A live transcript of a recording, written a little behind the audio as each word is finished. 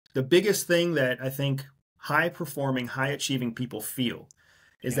the biggest thing that I think high performing, high achieving people feel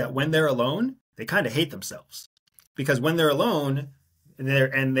is that when they're alone, they kind of hate themselves. Because when they're alone,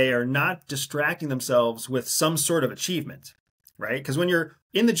 they are not distracting themselves with some sort of achievement, right? Because when you're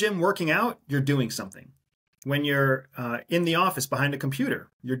in the gym working out, you're doing something. When you're in the office behind a computer,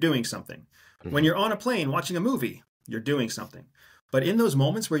 you're doing something. When you're on a plane watching a movie, you're doing something. But in those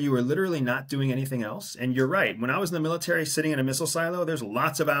moments where you are literally not doing anything else, and you're right, when I was in the military sitting in a missile silo, there's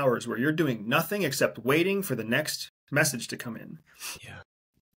lots of hours where you're doing nothing except waiting for the next message to come in. Yeah.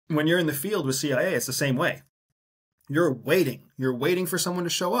 When you're in the field with CIA, it's the same way. You're waiting. You're waiting for someone to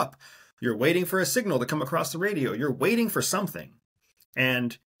show up. You're waiting for a signal to come across the radio. You're waiting for something.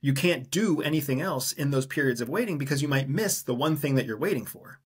 And you can't do anything else in those periods of waiting because you might miss the one thing that you're waiting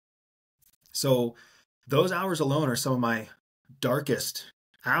for. So those hours alone are some of my darkest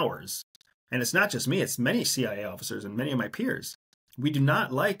hours. And it's not just me, it's many CIA officers and many of my peers. We do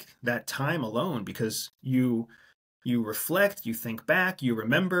not like that time alone because you reflect, you think back, you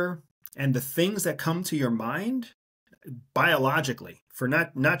remember, and the things that come to your mind biologically, for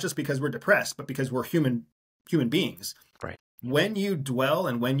not just because we're depressed, but because we're human beings. Right. When you dwell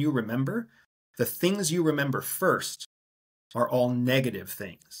and when you remember, the things you remember first are all negative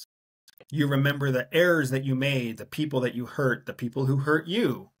things. You remember the errors that you made, the people that you hurt, the people who hurt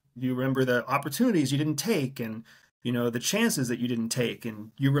you. You remember the opportunities you didn't take and, the chances that you didn't take.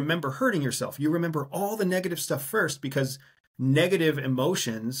 And you remember hurting yourself. You remember all the negative stuff first because negative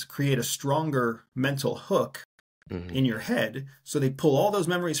emotions create a stronger mental hook in your head. So they pull all those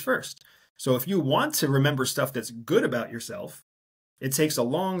memories first. So if you want to remember stuff that's good about yourself, it takes a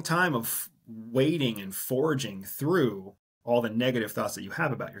long time of waiting and forging through all the negative thoughts that you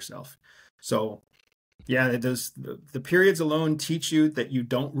have about yourself. So yeah, the periods alone teach you that you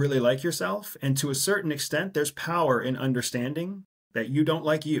don't really like yourself. And to a certain extent, there's power in understanding that you don't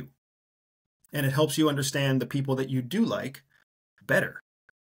like you. And it helps you understand the people that you do like better.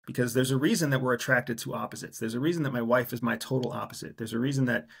 Because there's a reason that we're attracted to opposites. There's a reason that my wife is my total opposite. There's a reason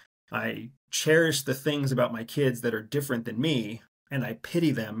that I cherish the things about my kids that are different than me, and I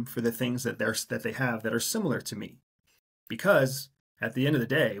pity them for the things that they have that are similar to me. Because at the end of the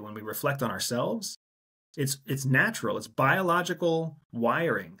day, when we reflect on ourselves, it's natural, it's biological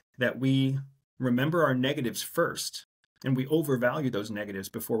wiring that we remember our negatives first, and we overvalue those negatives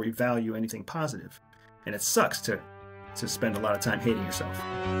before we value anything positive. And it sucks to spend a lot of time hating yourself.